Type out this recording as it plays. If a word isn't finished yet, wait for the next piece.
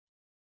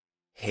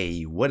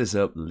Hey, what is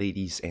up,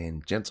 ladies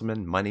and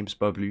gentlemen? My name is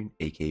BobLyn,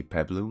 aka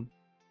PabLoon,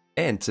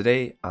 and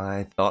today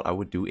I thought I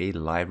would do a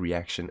live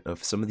reaction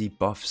of some of the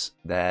buffs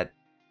that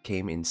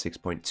came in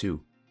 6.2.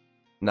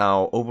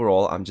 Now,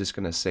 overall, I'm just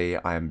gonna say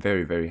I am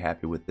very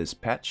happy with this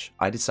patch.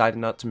 I decided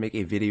not to make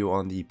a video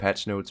on the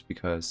patch notes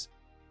because,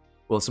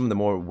 well, some of the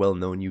more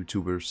well-known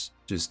YouTubers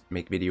just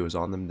make videos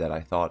on them that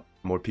I thought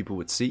more people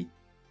would see.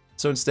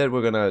 So instead,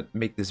 we're gonna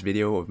make this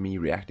video of me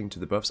reacting to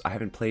the buffs. I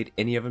haven't played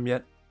any of them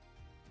yet.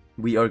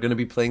 We are going to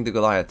be playing the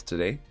Goliath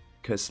today,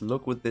 because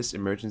look what this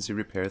emergency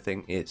repair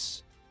thing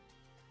is.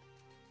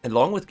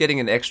 Along with getting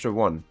an extra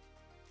one,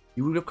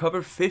 you will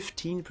recover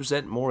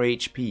 15% more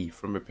HP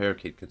from repair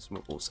kit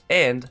consumables.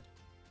 And,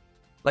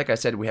 like I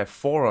said, we have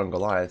 4 on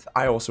Goliath.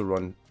 I also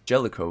run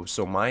Jellicoe,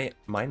 so mine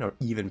are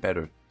even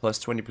better. Plus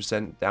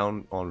 20%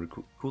 down on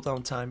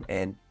cooldown time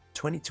and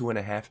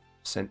 22.5%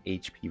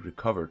 HP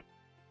recovered.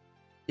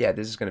 Yeah,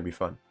 this is going to be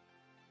fun.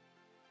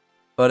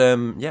 But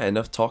yeah,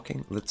 enough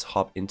talking. Let's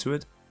hop into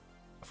it.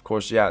 Of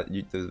course, yeah,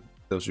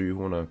 those of you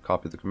who want to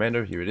copy the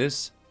commander, here it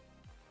is.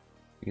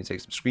 You can take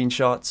some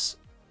screenshots.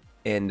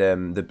 And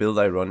the build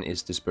I run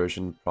is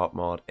Dispersion, Prop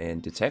Mod,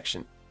 and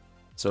Detection.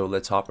 So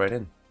let's hop right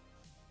in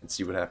and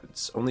see what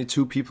happens. Only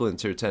 2 people in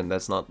tier 10,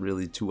 that's not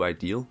really too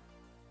ideal.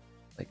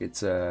 Like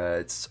it's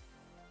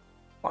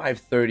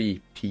 5:30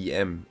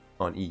 p.m.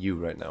 on EU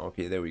right now.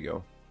 Okay, there we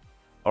go.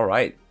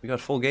 Alright, we got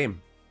full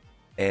game.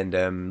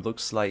 And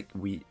looks like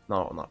no,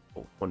 not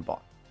full, 1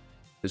 bot.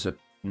 There's a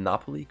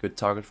Napoli, good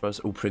target for us.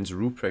 Oh, Prince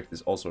Ruprecht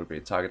is also a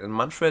great target. And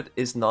Manfred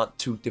is not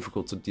too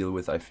difficult to deal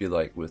with, I feel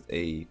like, with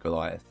a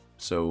Goliath.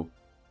 So,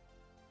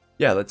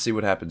 yeah, let's see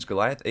what happens.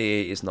 Goliath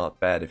AA is not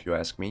bad, if you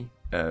ask me.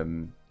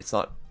 It's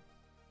not,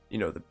 you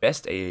know, the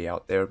best AA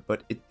out there,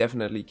 but it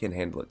definitely can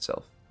handle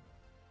itself.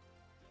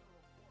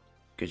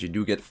 Because you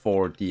do get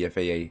 4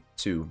 DFAA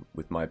too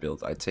with my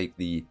build. I take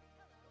the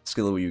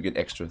skill where you get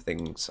extra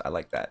things. I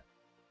like that.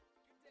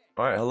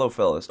 Alright, hello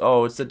fellas.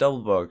 Oh, it's the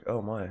double bug.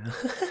 Oh my.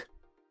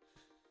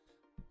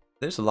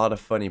 There's a lot of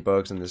funny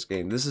bugs in this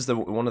game. This is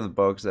one of the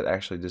bugs that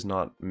actually does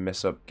not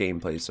mess up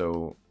gameplay,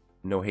 so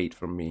no hate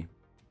from me.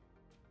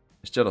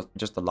 It's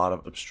just a lot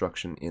of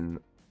obstruction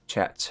in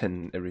chats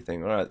and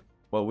everything. Alright,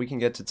 well, we can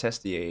get to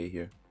test the AA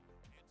here.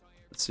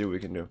 Let's see what we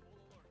can do.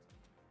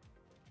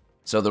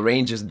 So the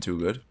range isn't too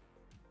good,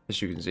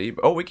 as you can see.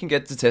 Oh, we can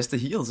get to test the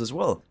heals as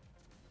well.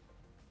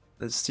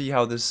 Let's see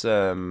how this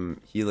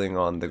healing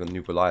on the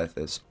new Goliath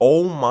is.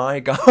 Oh my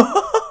god!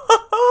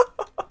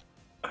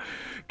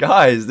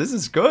 Guys, this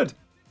is good.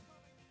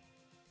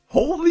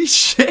 Holy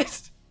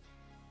shit!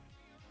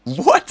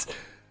 What?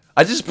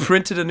 I just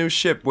printed a new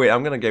ship. Wait,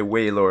 I'm gonna get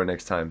way lower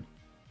next time.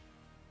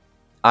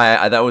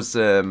 That was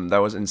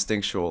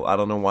instinctual. I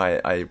don't know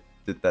why I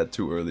did that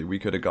too early. We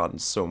could have gotten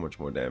so much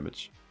more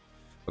damage.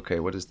 Okay,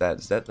 what is that?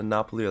 Is that the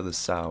Napoli or the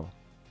Sao?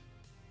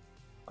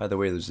 Either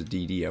way, there's a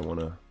DD I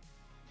wanna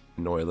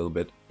annoy a little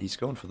bit. He's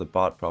going for the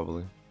bot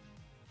probably.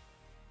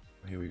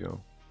 Here we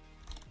go.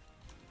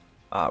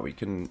 Ah, we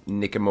can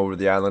nick him over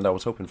the island. I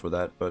was hoping for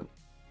that, but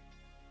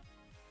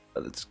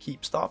let's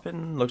keep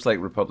stopping. Looks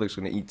like Republic's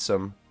gonna eat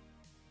some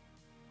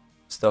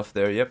stuff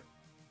there. Yep.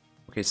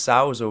 Okay,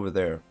 Sao is over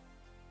there.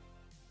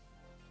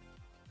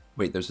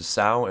 Wait, there's a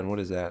Sao, and what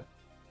is that?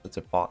 That's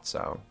a bot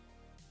Sao.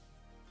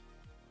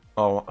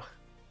 Oh,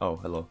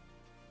 hello.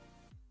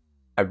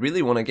 I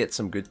really want to get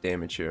some good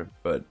damage here,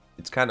 but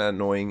it's kind of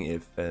annoying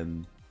if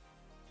the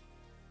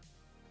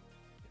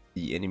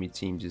enemy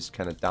team just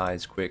kind of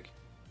dies quick.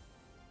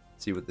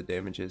 See what the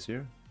damage is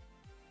here.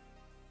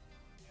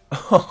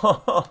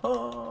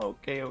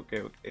 Okay.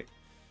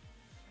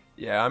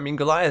 Yeah, I mean,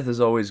 Goliath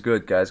is always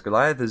good, guys.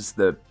 Goliath is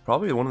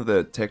probably one of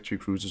the tech tree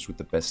cruisers with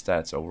the best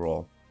stats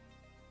overall.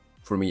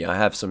 For me, I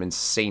have some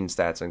insane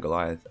stats in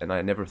Goliath, and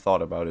I never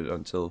thought about it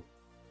until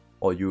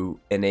all you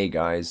NA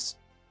guys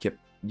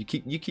you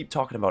keep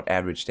talking about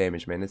average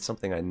damage, man. It's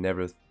something I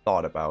never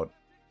thought about.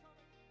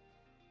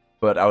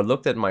 But I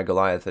looked at my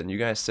Goliath, and you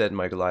guys said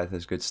my Goliath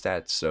has good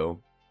stats, so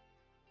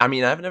I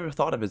mean, I've never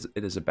thought of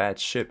it as a bad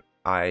ship.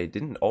 I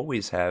didn't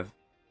always have,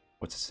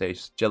 what's it say,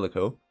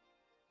 Jellicoe.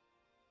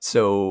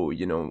 So,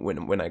 you know,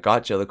 when I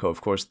got Jellicoe,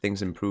 of course,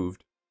 things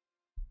improved.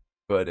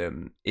 But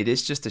it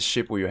is just a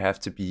ship where you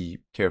have to be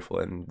careful.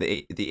 And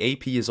the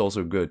AP is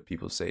also good,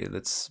 people say.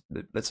 Let's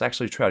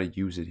actually try to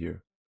use it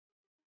here.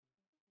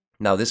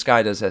 Now, this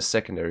guy does have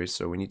secondaries,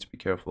 so we need to be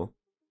careful.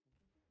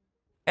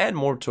 And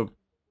more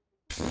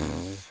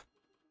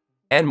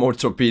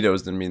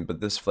torpedoes than me, but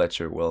this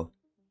Fletcher, well...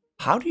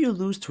 How do you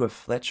lose to a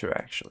Fletcher,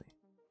 actually?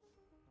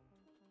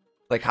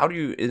 Like, how do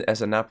you,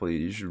 as a Napoli,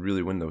 you should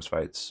really win those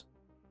fights.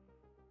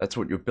 That's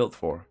what you're built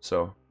for,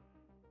 so...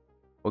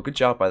 Well, good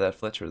job by that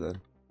Fletcher,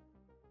 then.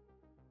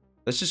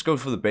 Let's just go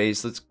for the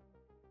base. Let's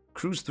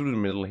cruise through the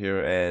middle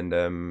here, and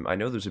I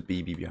know there's a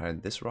BB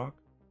behind this rock.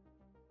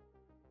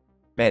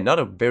 Man, not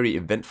a very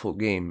eventful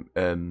game.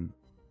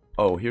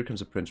 Oh, here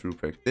comes a Prince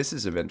Ruprecht. This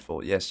is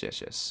eventful. Yes.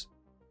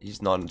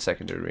 He's not in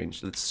secondary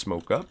range. Let's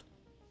smoke up.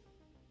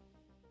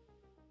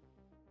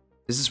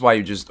 This is why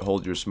you just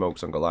hold your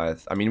smokes on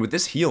Goliath. I mean, with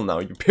this heal now,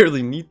 you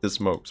barely need the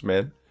smokes,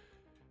 man.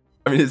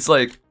 I mean, it's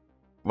like,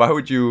 why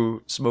would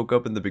you smoke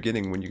up in the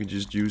beginning when you can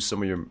just use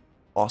some of your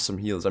awesome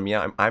heals? I mean,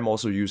 I'm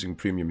also using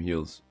premium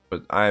heals,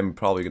 but I'm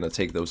probably gonna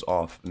take those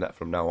off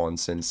from now on,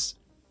 since,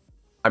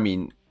 I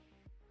mean,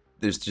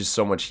 there's just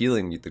so much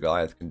healing the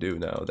Goliath can do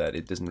now that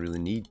it doesn't really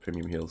need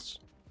premium heals.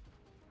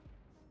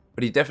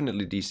 But he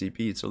definitely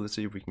DCP'd, so let's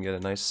see if we can get a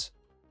nice...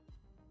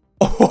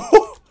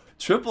 Oh!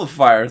 Triple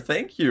fire,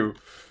 thank you!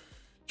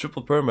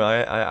 Triple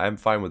perma, I'm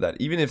fine with that.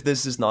 Even if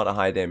this is not a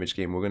high damage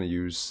game, we're gonna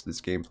use this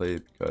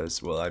gameplay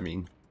because, well, I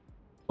mean...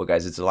 Well,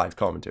 guys, it's a live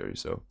commentary,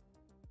 so...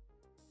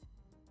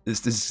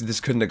 This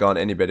couldn't have gone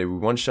any better. We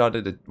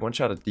one-shotted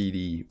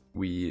DD,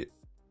 we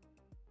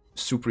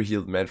super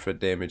healed Manfred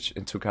damage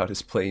and took out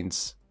his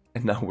planes.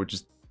 And now we're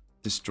just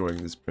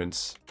destroying this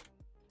prince.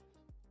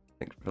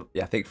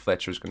 I think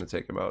Fletcher's gonna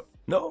take him out.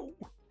 No!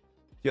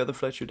 The other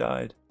Fletcher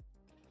died.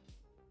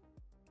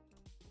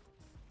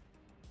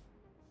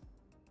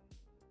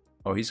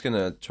 Oh, he's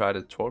gonna try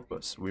to torp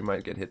us. We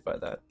might get hit by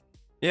that.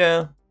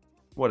 Yeah,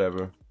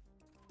 whatever.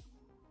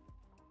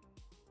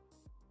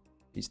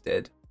 He's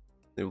dead.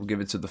 They will give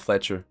it to the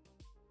Fletcher.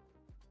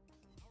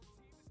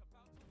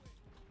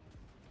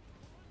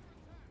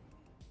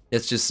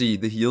 Let's just see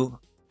the heal.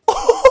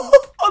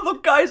 Oh,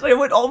 look, guys, I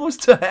went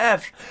almost to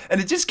half,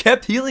 and it just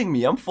kept healing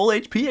me. I'm full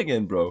HP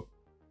again, bro.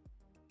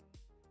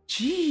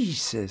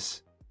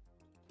 Jesus.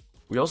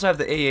 We also have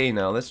the AA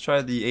now. Let's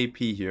try the AP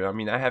here. I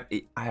mean, I have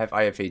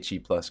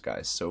IFHE plus,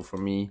 guys. So for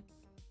me,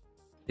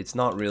 it's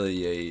not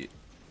really a...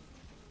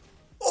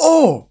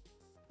 Oh!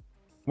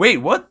 Wait,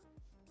 what?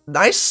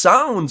 Nice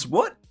sounds.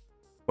 What?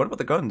 What about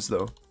the guns,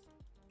 though?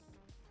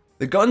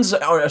 The guns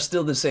are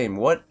still the same.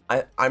 What?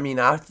 I mean,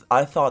 I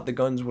thought the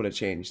guns would have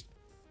changed.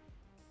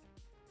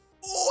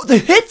 Oh, the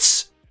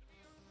hits!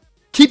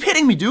 Keep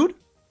hitting me, dude.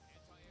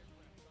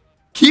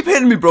 Keep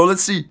hitting me, bro.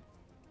 Let's see.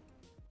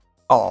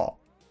 Oh.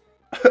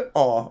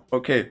 Oh,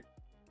 okay.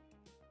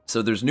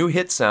 So there's new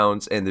hit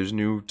sounds and there's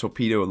new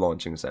torpedo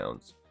launching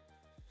sounds.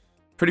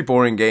 Pretty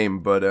boring game,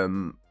 but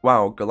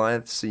wow,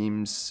 Goliath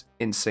seems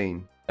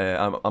insane.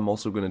 I'm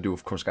also gonna do,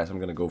 of course, guys. I'm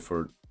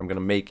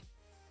gonna make.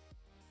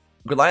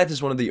 Goliath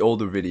is one of the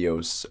older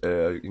videos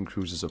in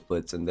Cruises of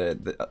Blitz,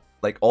 and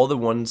like all the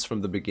ones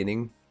from the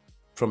beginning,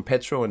 from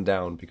Petro and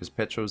down, because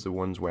Petro's the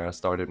ones where I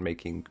started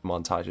making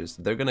montages.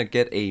 They're gonna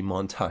get a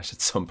montage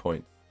at some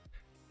point.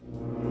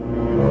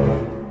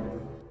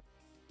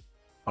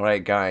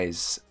 Alright,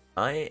 guys,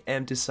 I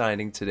am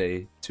deciding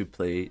today to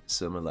play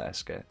some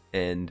Alaska,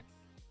 and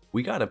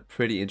we got a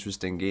pretty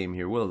interesting game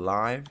here. We're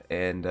live,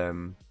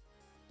 and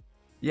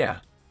yeah,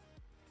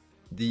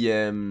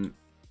 the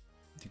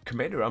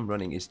commander I'm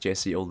running is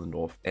Jesse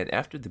Oldendorf, and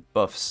after the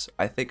buffs,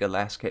 I think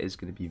Alaska is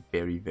going to be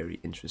very, very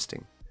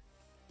interesting.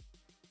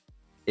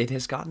 It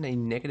has gotten a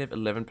negative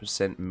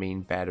 11%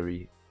 main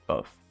battery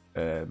buff,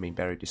 main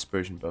battery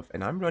dispersion buff,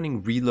 and I'm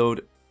running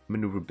reload,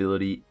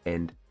 maneuverability,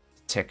 and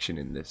detection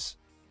in this.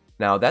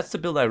 Now, that's the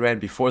build I ran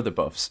before the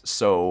buffs,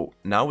 so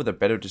now with a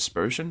better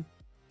dispersion,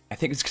 I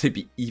think it's going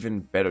to be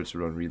even better to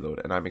run reload,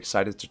 and I'm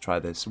excited to try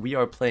this. We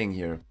are playing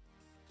here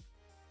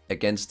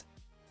against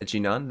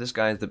Jinan. This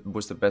guy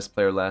was the best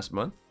player last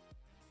month,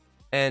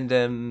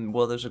 and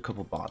well, there's a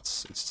couple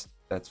bots.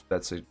 That's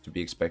to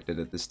be expected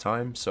at this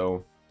time,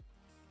 so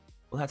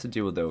we'll have to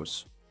deal with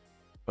those.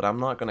 But I'm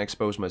not going to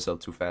expose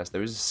myself too fast.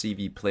 There is a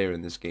CV player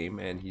in this game,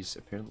 and he's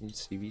apparently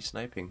CV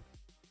sniping.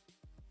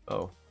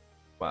 Oh,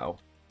 wow.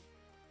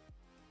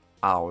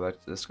 Ow,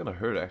 that's gonna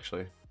hurt,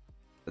 actually.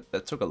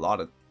 That took a lot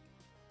of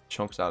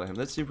chunks out of him.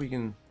 Let's see if we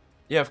can...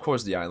 Yeah, of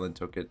course the island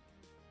took it.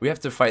 We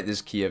have to fight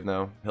this Kiev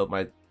now. Help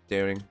my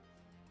daring.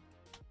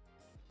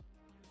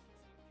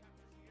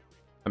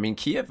 I mean,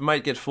 Kiev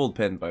might get full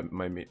penned by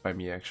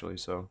me, actually,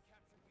 so...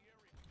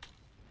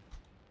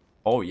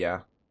 Oh,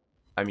 yeah.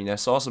 I mean, I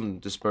saw some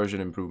dispersion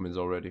improvements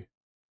already.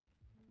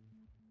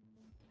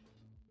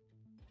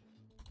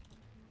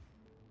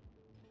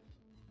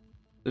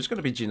 There's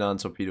gonna be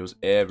Jinan torpedoes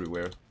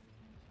everywhere.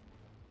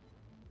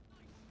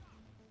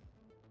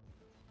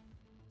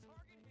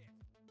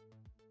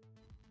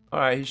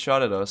 Alright, he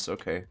shot at us.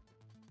 Okay.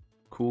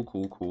 Cool,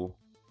 cool, cool.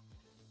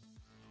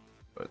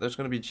 But there's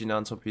gonna be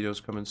Jinan torpedoes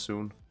coming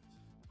soon.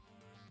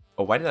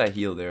 Oh, why did I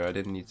heal there? I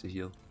didn't need to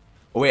heal.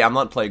 Oh wait, I'm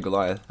not playing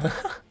Goliath.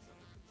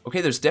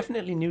 Okay, there's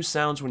definitely new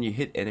sounds when you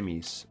hit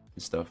enemies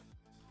and stuff.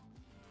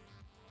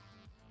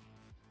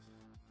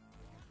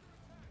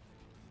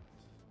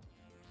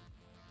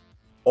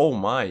 Oh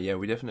my, yeah,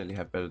 we definitely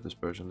have better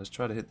dispersion. Let's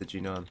try to hit the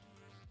Jinan.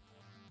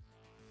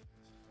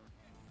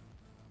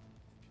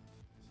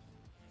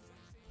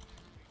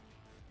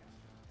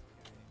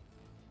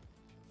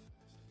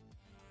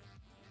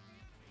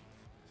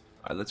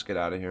 Alright, let's get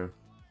out of here.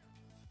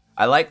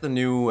 I like the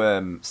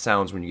new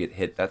sounds when you get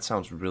hit. That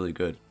sounds really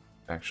good,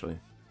 actually.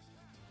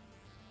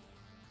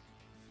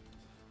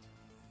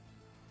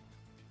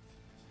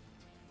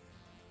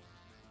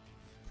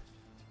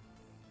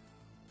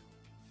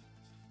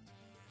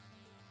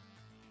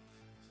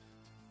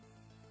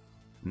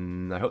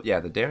 I hope, yeah,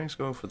 the daring's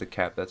going for the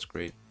cap. That's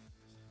great.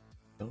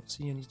 I don't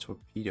see any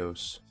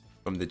torpedoes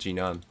from the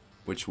Jinan,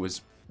 which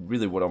was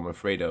really what I'm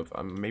afraid of.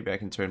 Maybe I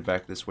can turn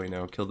back this way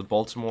now. Kill the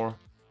Baltimore.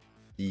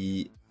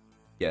 The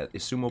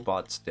sumo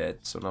bot's dead.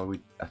 So now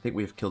I think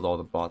we've killed all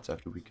the bots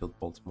after we killed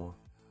Baltimore.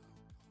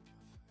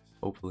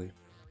 Hopefully.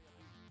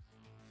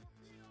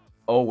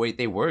 Oh wait,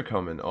 they were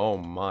coming. Oh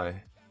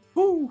my.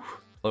 Woo!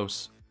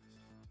 Close.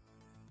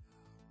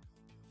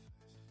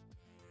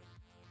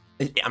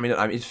 I mean,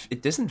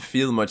 it doesn't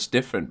feel much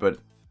different, but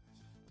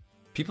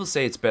people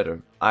say it's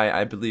better.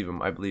 I believe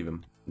him. I believe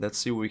him. Let's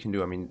see what we can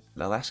do. I mean,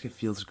 Alaska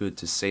feels good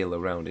to sail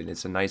around in.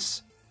 It's a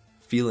nice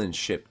feeling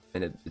ship,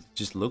 and it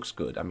just looks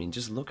good. I mean,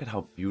 just look at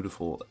how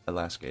beautiful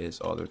Alaska is.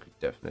 Oh, there could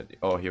definitely...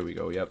 Oh, here we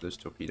go. Yep, there's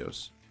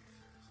torpedoes.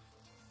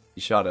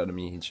 He shot at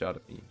me. He shot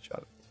at me. He shot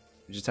at me.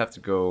 We just have to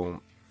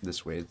go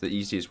this way. It's the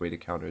easiest way to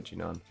counter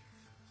Jinan.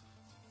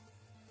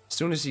 As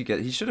soon as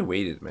he should have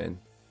waited, man.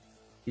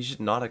 He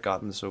should not have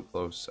gotten so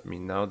close. I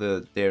mean, now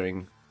the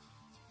daring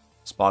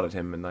spotted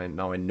him, and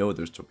now I know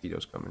there's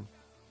torpedoes coming.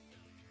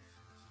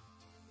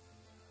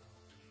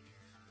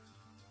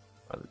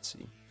 Alright, let's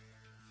see.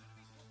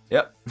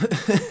 Yep. You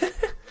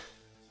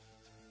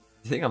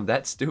think I'm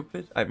that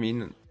stupid? I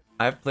mean,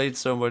 I've played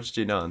so much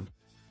Jinan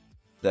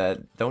that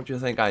don't you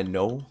think I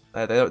know?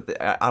 I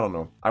don't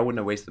know. I wouldn't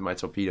have wasted my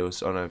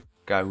torpedoes on a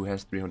guy who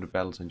has 300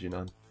 battles in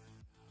Jinan.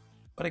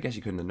 But I guess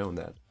you couldn't have known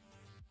that.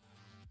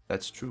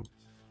 That's true.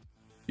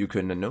 You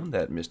couldn't have known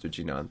that, Mr.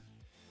 Jinan.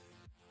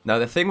 Now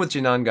the thing with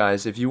Jinan,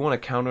 guys, if you want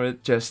to counter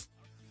it, just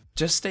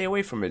stay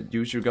away from it.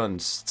 Use your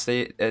guns.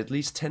 Stay at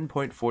least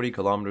 10.40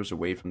 kilometers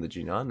away from the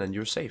Jinan, and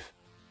you're safe.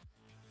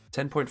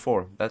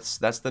 10.4.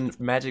 That's the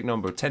magic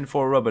number.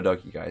 10.4 rubber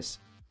ducky, guys.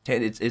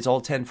 It's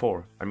all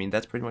 10.4. I mean,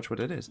 that's pretty much what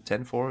it is.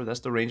 10.4.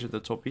 That's the range of the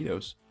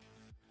torpedoes.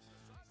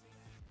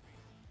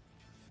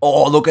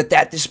 Oh, look at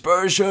that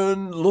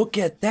dispersion! Look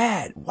at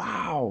that!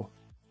 Wow!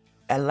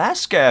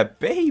 Alaska,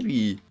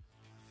 baby!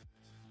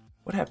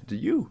 What happened to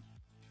you?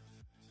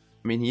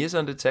 I mean, he is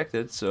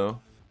undetected,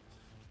 so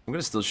I'm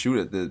gonna still shoot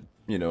at the,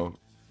 you know,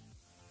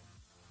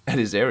 at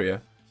his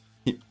area.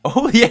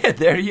 Oh yeah,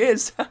 there he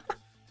is!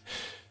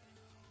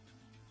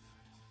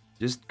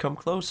 Just come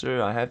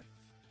closer, I have...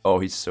 Oh,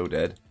 he's so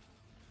dead.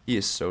 He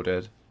is so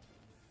dead.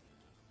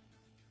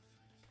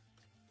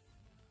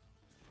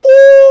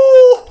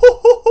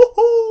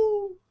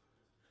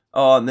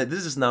 Oh,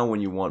 this is now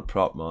when you want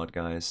prop mod,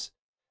 guys.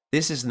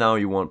 This is now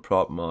you want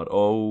prop mod.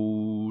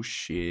 Oh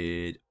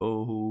shit.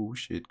 Oh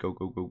shit. Go,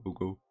 go, go, go,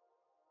 go.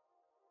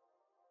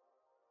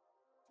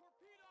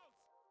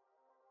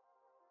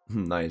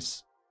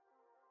 Nice.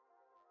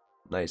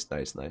 Nice,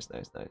 nice, nice,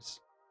 nice, nice.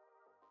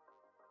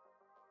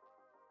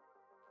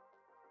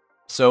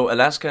 So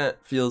Alaska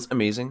feels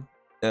amazing.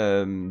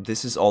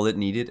 This is all it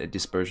needed, a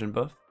dispersion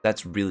buff.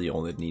 That's really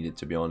all it needed,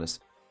 to be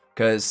honest.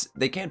 Because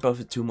they can't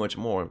buff it too much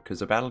more,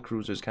 because a battle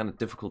cruiser is kind of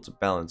difficult to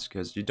balance,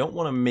 because you don't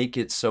want to make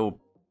it so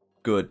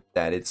good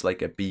that it's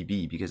like a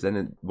BB, because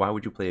then why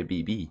would you play a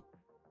BB?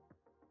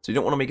 So you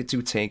don't want to make it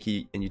too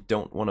tanky, and you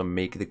don't want to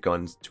make the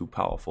guns too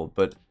powerful,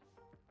 but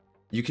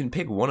you can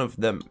pick one of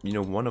them, you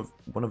know, one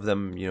of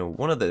them, you know,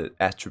 one of the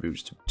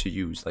attributes to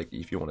use. Like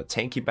if you want a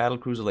tanky battle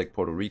cruiser like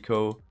Puerto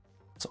Rico,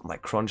 something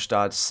like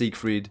Kronstadt,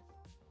 Siegfried,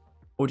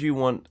 or do you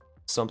want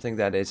something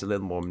that is a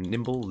little more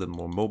nimble, a little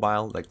more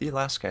mobile, like the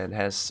Alaska, and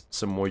has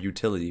some more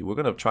utility? We're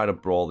gonna try to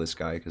brawl this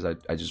guy because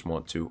I just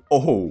want to.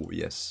 Oh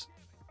yes,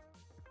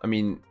 I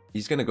mean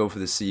he's gonna go for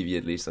the CV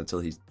at least until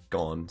he's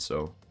gone,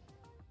 so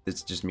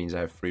this just means I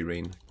have free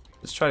reign.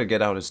 Let's try to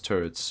get out his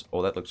turrets.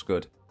 Oh, that looks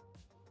good.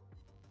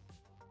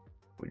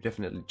 We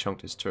definitely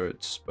chunked his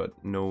turrets, but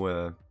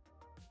no.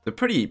 They're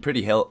pretty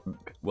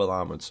well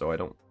armored, so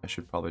I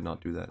should probably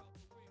not do that.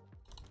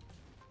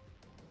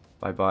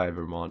 Bye bye,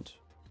 Vermont.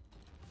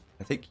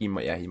 I think he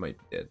might. Yeah, he might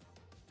be dead.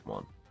 Come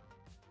on.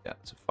 Yeah,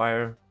 it's a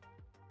fire.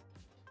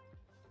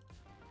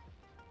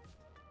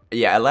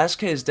 Yeah,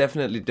 Alaska is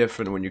definitely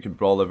different when you can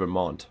brawl a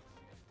Vermont.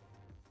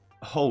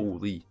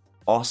 Holy,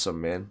 awesome,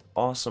 man!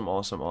 Awesome,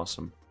 awesome,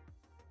 awesome.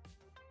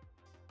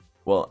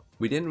 Well,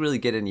 we didn't really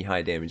get any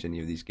high damage in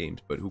any of these games,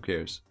 but who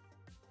cares?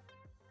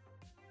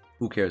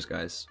 Who cares,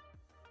 guys?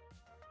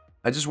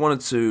 I just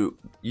wanted to,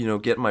 you know,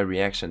 get my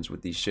reactions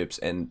with these ships,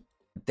 and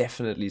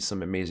definitely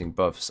some amazing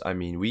buffs. I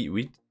mean,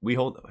 we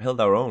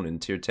held our own in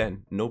tier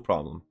 10, no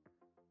problem.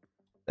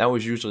 That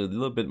was usually a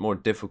little bit more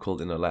difficult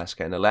in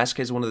Alaska, and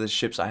Alaska is one of the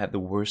ships I have the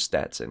worst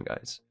stats in,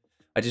 guys.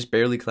 I just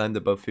barely climbed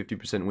above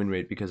 50% win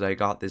rate because I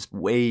got this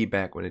way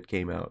back when it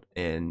came out,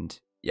 and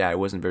yeah, I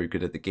wasn't very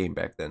good at the game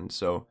back then,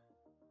 so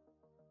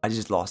I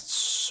just lost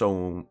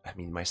so... I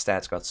mean, my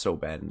stats got so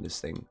bad in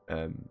this thing.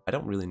 I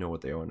don't really know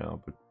what they are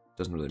now, but it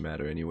doesn't really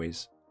matter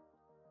anyways.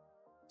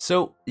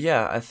 So,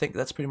 yeah, I think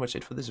that's pretty much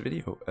it for this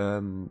video.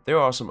 There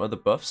are some other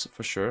buffs,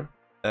 for sure.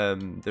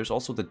 There's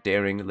also the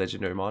Daring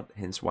Legendary mod,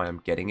 hence why I'm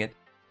getting it.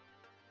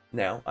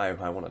 Now, I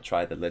want to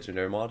try the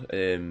Legendary mod.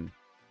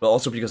 But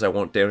also because I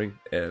want Daring.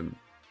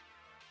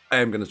 I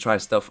am going to try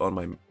stuff on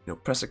my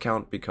press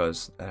account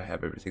because I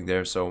have everything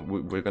there. So,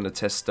 we're going to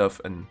test stuff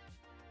and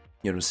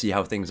see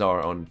how things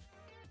are on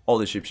all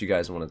the ships you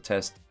guys want to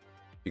test,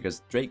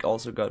 because Drake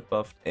also got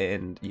buffed,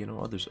 and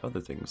other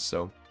things.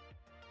 So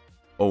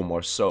Oh,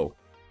 Marceau.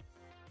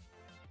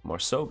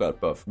 Marceau got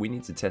buff. We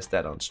need to test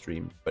that on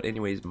stream. But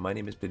anyways, my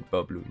name has been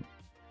BobLyn.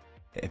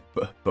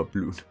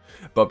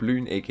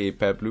 BobLyn, aka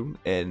PabLoon.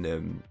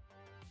 And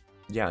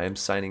yeah, I am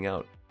signing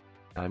out.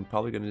 I'm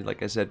probably gonna,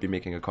 like I said, be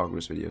making a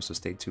Congress video, so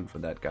stay tuned for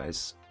that,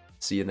 guys.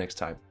 See you next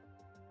time.